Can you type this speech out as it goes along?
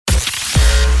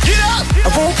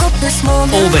this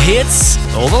morning. All the hits,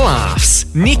 all the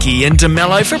laughs. Nikki and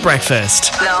Mello for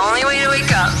breakfast. The only way to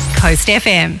wake up. Coast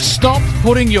FM. Stop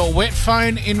putting your wet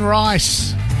phone in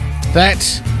rice. That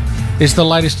is the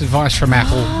latest advice from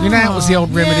Apple. You know how it was the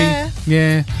old remedy?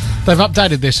 Yeah. They've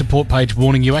updated their support page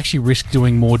warning you actually risk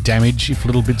doing more damage if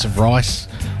little bits of rice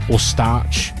or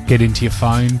starch get into your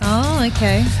phone. Oh,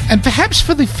 okay. And perhaps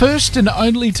for the first and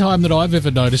only time that I've ever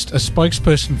noticed, a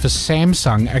spokesperson for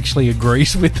Samsung actually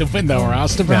agrees with them when they were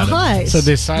asked about it. So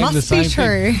they're saying the same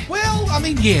thing. Well, I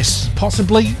mean, yes,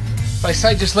 possibly. They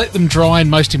say just let them dry and,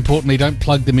 most importantly, don't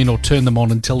plug them in or turn them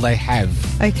on until they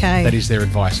have. Okay. That is their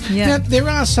advice. Yeah. Now, there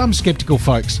are some sceptical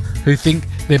folks who think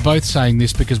they're both saying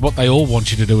this because what they all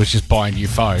want you to do is just buy a new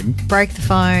phone. Break the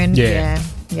phone. Yeah.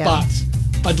 But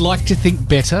I'd like to think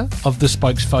better of the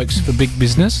spokesfolks for big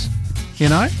business, you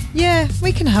know? Yeah,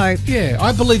 we can hope. Yeah,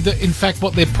 I believe that, in fact,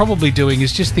 what they're probably doing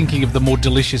is just thinking of the more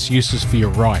delicious uses for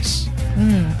your rice.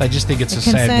 They just think it's a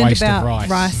sad waste of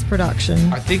rice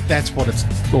production. I think that's what it's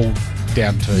all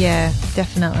down to. Yeah,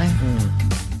 definitely.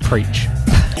 Preach.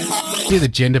 Yeah, the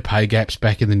gender pay gap's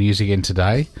back in the news again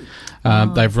today.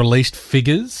 They've released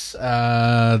figures.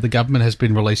 The government has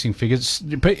been releasing figures.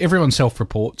 Everyone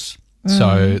self-reports.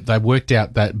 So they've worked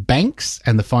out that banks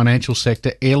and the financial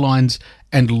sector, airlines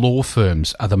and law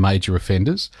firms are the major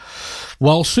offenders.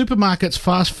 While supermarkets,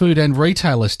 fast food and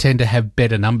retailers tend to have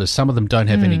better numbers, some of them don't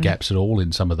have any gaps at all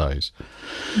in some of those.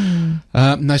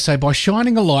 They say by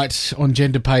shining a light on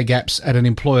gender pay gaps at an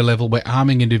employer level, we're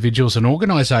arming individuals and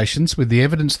organisations with the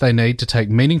evidence they need to take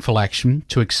meaningful action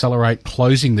to accelerate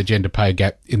closing the gender pay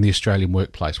gap in the Australian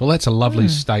workplace. Well, that's a lovely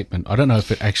statement. I don't know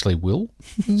if it actually will.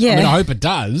 Yeah. I mean, I hope it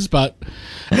does, but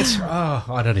it's,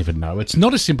 I don't even know. It's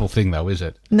not a simple thing though, is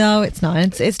it? No, it's not.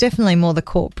 It's definitely more the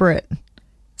corporate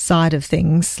side of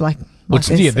things.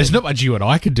 There's not much you and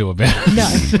I could do about it. No.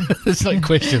 There's no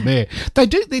question there. They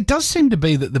do. It does seem to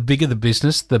be that the bigger the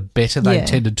business, the better they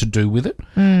tended to do with it,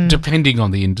 depending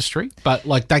on the industry. But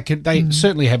they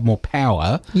certainly have more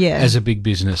power as a big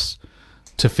business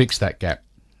to fix that gap.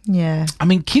 Yeah. I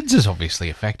mean, kids is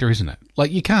obviously a factor, isn't it?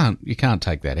 Like you can't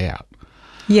take that out.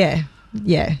 Yeah.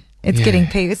 Yeah. It's getting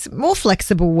people. It's more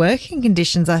flexible working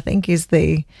conditions, I think, is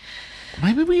the...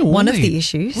 Maybe we all one need, of the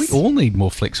issues. We all need more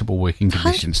flexible working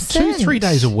conditions. 100%. 2-3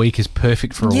 days a week is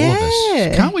perfect for all of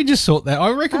us. Can't we just sort that?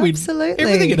 I reckon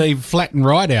everything would even flatten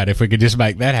right out if we could just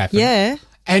make that happen. Yeah.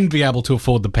 And be able to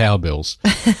afford the power bills.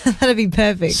 That'd be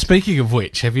perfect. Speaking of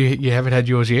which, you haven't had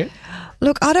yours yet?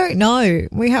 Look, I don't know.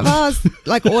 We have ours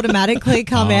automatically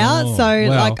come out, so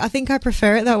I think I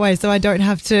prefer it that way, so I don't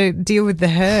have to deal with the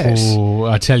hurt. Oh,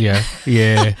 I tell you,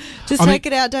 yeah. Just take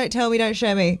it out. Don't tell me. Don't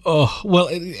show me. Oh well,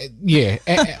 yeah.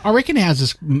 I reckon ours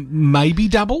is maybe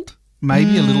doubled.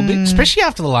 Maybe a little bit, especially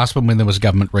after the last one when there was a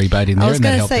government rebate in there. I was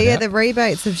going to say, the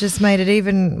rebates have just made it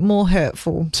even more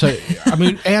hurtful. So, I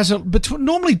mean, ours are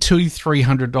normally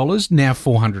 $200-300, now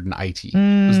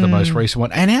 $480 was the most recent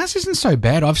one. And ours isn't so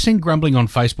bad. I've seen grumbling on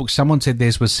Facebook. Someone said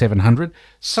theirs was $700.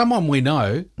 Someone we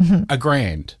know,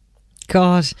 $1,000.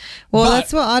 God. Well,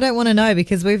 that's what I don't want to know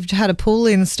because we've had a pool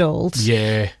installed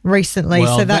recently.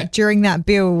 Well, so that during that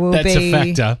bill will that's a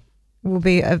factor. Will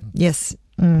be, yes.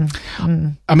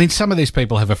 I mean, some of these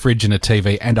people have a fridge and a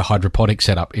TV and a hydroponic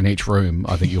setup in each room,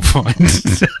 I think you'll find.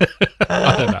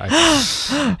 I don't know.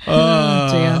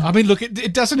 Dear. I mean, look,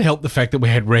 it doesn't help the fact that we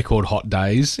had record hot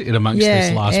days in amongst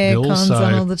this last bill.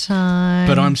 On all the time.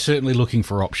 But I'm certainly looking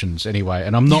for options anyway,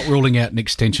 and I'm not ruling out an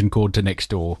extension cord to next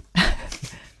door.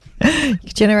 You can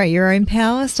generate your own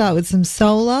power, start with some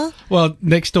solar. Well,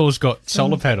 next door's got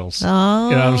solar panels. Oh,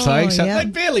 you know what I'm saying? So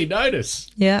they'd barely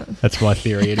notice. Yeah. That's my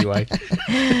theory anyway.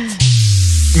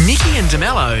 Nikki and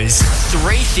DeMello's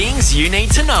 3 Things You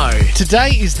Need to Know. Today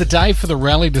is the day for the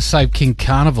Rally to Save King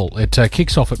Carnival. It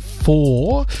kicks off at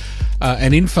 4.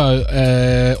 And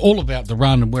info all about the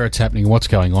run and where it's happening and what's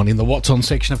going on in the What's On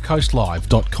section of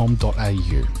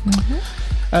coastlive.com.au.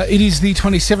 It is the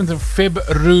 27th of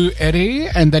February,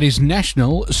 and that is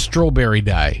National Strawberry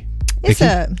Day. Is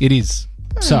it? It is.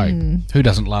 So, who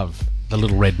doesn't love the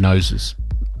little red noses?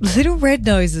 Little red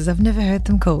noses. I've never heard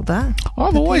them called that.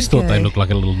 I've always thought they look like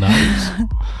a little nose.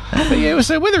 But yeah,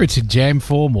 so whether it's in jam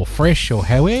form or fresh or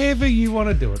however you want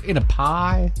to do it, in a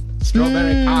pie,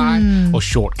 strawberry pie, or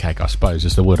shortcake, I suppose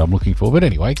is the word I'm looking for. But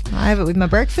anyway. I have it with my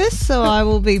breakfast, so I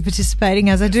will be participating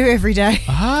as I do every day.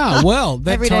 Ah, well,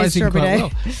 that ties in quite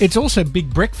well. It's also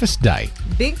Big Breakfast Day.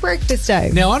 Big Breakfast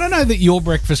Day. Now, I don't know that your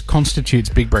breakfast constitutes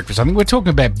big breakfast. I think we're talking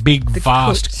about big,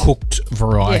 vast cooked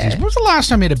varieties. Yeah. When was the last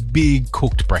time you had a big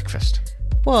cooked breakfast?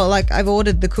 Well, like I've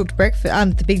ordered the cooked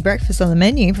breakfast, the big breakfast on the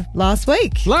menu last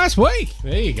week. Last week.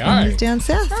 There you go. I was down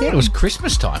south, yeah. It was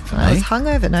Christmas time for I was me.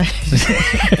 hungover, no.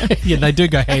 Yeah, they do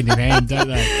go hand in hand, don't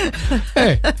they?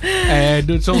 Yeah. And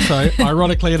it's also,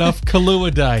 ironically enough,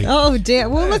 Kahlua Day. Oh, dear.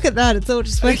 Well, look at that. It's all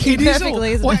just working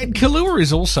perfectly, isn't it? Kahlua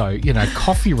is also,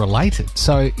 coffee related.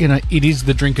 So, it is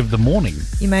the drink of the morning.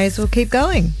 You may as well keep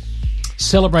going.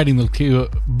 Celebrating the liqueur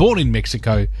born in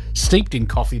Mexico, steeped in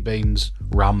coffee beans,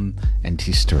 rum, and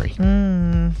history.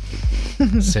 Sounds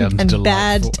And delightful.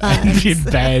 bad times.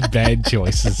 And bad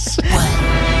choices.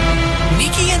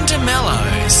 Nikki and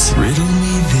DeMello's Riddle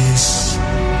me this,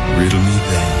 riddle me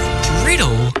that.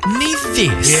 Riddle Me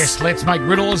This. Yes, let's make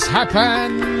riddles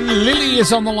happen. Lily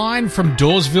is on the line from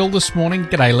Dawesville this morning.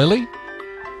 G'day, Lily.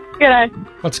 G'day.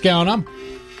 What's going on?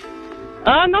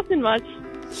 Nothing much.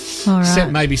 All right.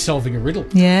 Except maybe solving a riddle.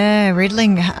 Yeah,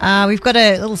 riddling. We've got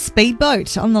a little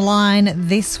speedboat on the line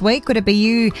this week. Would it be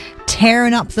you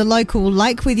tearing up the local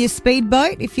lake with your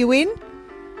speedboat if you win?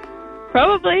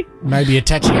 Probably. Maybe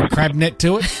attaching a crab net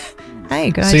to it. Hey,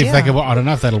 good See idea. if they can. I don't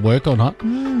know if that'll work or not.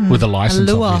 With a license,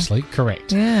 lure. obviously.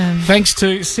 Correct. Yeah. Thanks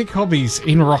to Sick Hobbies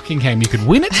in Rockingham, you could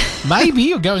win it. Maybe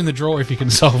you'll go in the draw if you can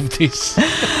solve this.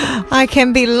 I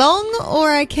can be long or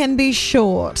I can be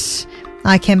short.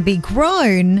 I can be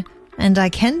grown and I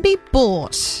can be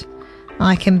bought.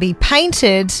 I can be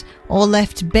painted or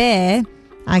left bare.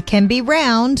 I can be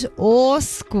round or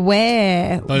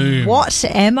square. Boom. What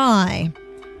am I?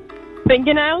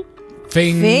 Fingernails?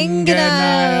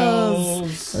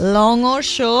 Fingernails. Long or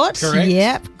short? Correct.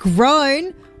 Yep.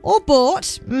 Grown or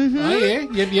bought? Oh, yeah.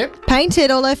 Yep.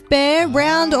 Painted or left bare?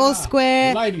 Round or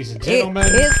square? Ladies and It gentlemen.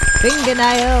 is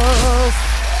fingernails.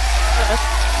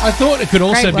 I thought it could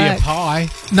also Great be a work. pie.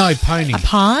 No, pony.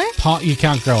 Pie? Pie. You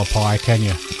can't grow a pie, can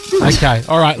you? Okay.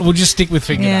 All right. We'll just stick with Yeah,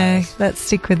 fingernails. let's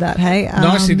stick with that, hey?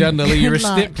 Nicely done, Lily. You're a good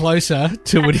luck. step closer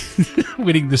to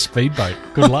winning the speedboat.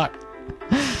 Good luck.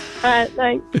 Alright,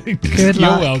 thanks. Good You're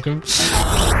luck. welcome.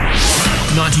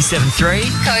 97.3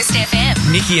 Coast FM.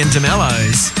 Nikki and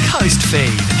DeMello's Coast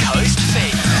Feed. Coast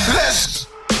Feed. Let's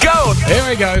Go! Here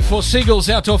we go for Seagulls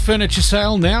Outdoor Furniture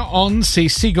Sale now on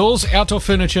Seagulls Outdoor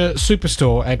Furniture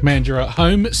Superstore at Mandurah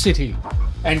Home City.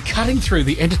 And cutting through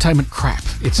the entertainment crap,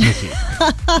 it's Nikki.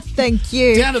 Thank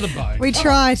you. Down to the bone. We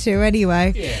try to,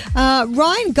 anyway. Yeah.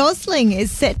 Ryan Gosling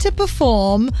is set to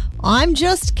perform I'm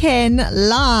Just Ken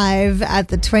live at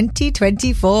the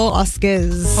 2024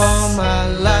 Oscars. All my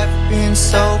life been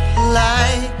so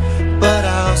polite, but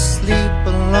I'll sleep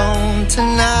alone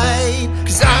tonight.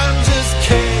 'Cause I'm just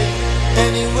kidding.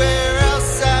 Anywhere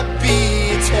else I'd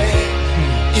be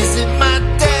taken. Is it my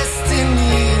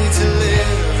destiny to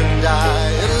live and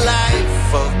die a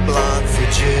life of blonde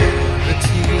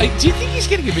fragility? Hey, do you think he's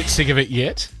getting a bit sick of it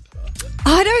yet?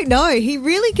 I don't know. He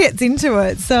really gets into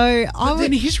it. So I But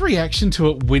then would. his reaction to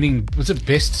it winning, was it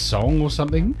best song or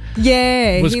something?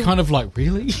 Yeah. Was he- kind of like,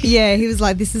 really? Yeah, he was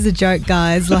like, this is a joke,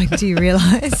 guys. Like, do you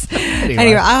realise?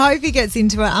 Anyway, I hope he gets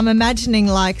into it. I'm imagining,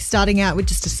 like, starting out with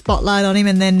just a spotlight on him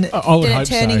and then I would hope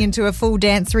turning so. into a full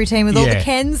dance routine with all the Yeah.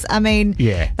 Kens. I mean,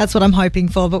 Yeah. that's what I'm hoping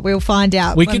for, but we'll find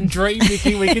out. We when- can dream,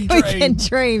 Nikki, we can dream. We can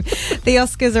dream. The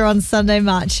Oscars are on Sunday,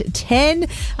 March 10.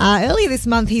 Earlier this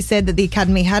month, he said that the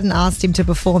Academy hadn't asked him to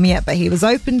perform yet, but he was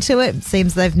open to it. It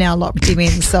seems they've now locked him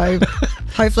in, so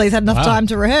hopefully he's had enough Wow. time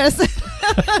to rehearse.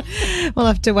 We'll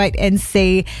have to wait and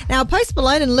see. Now, Post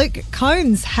Malone and Luke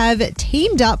Combs have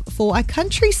teamed up for a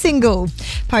country single.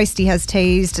 Posty has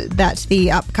teased that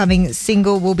the upcoming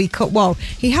single will be called, well,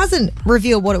 he hasn't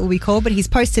revealed what it will be called, but he's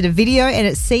posted a video and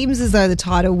it seems as though the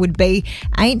title would be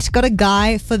Ain't Got a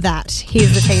Guy for That.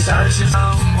 Here's the teaser.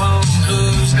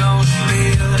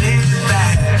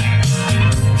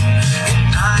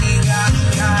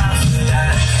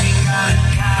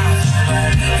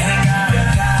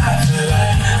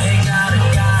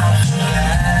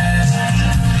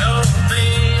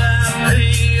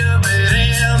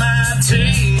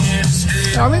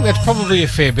 I think that's probably a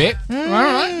fair bet. All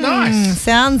right, nice.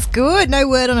 Sounds good. No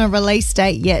word on a release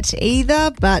date yet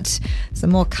either, but some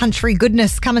more country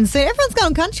goodness coming soon. Everyone's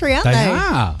going country, aren't they? They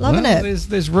are. Loving Well, it.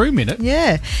 There's room in it.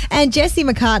 Yeah. And Jesse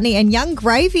McCartney and Young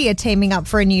Gravy are teaming up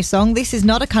for a new song. This is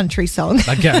not a country song.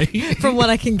 Okay. From what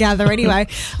I can gather anyway.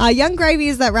 Young Gravy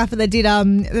is that rapper that did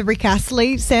the Rick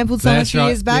Astley sampled song That's a few right.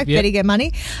 years back, Yep. Better Get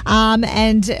Money.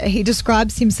 And he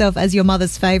describes himself as your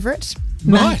mother's favourite.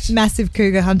 Right. Massive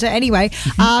cougar hunter. Anyway,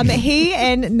 he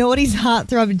and Naughty's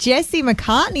heartthrob Jesse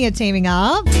McCartney are teaming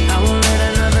up. I won't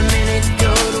let another minute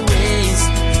go to waste.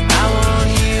 I want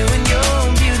you and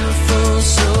your beautiful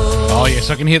soul. Oh,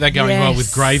 yes, I can hear that going well with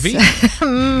Yes. Gravy.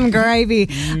 Gravy.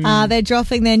 They're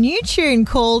dropping their new tune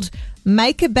called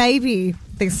Make a Baby.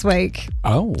 this week.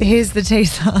 Oh. Here's the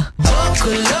teaser.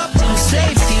 Buckle up, no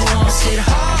safety wants it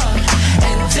hard.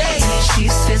 And daily she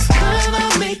says, come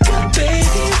on, make a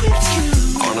baby with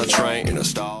you. On a train in a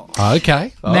stall.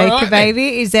 Okay. All Make right a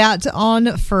Baby is out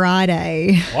on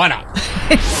Friday. then. Why not?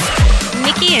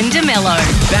 Nikki and DeMello.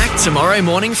 Back tomorrow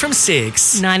morning from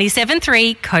 6.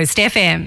 97.3 Coast FM.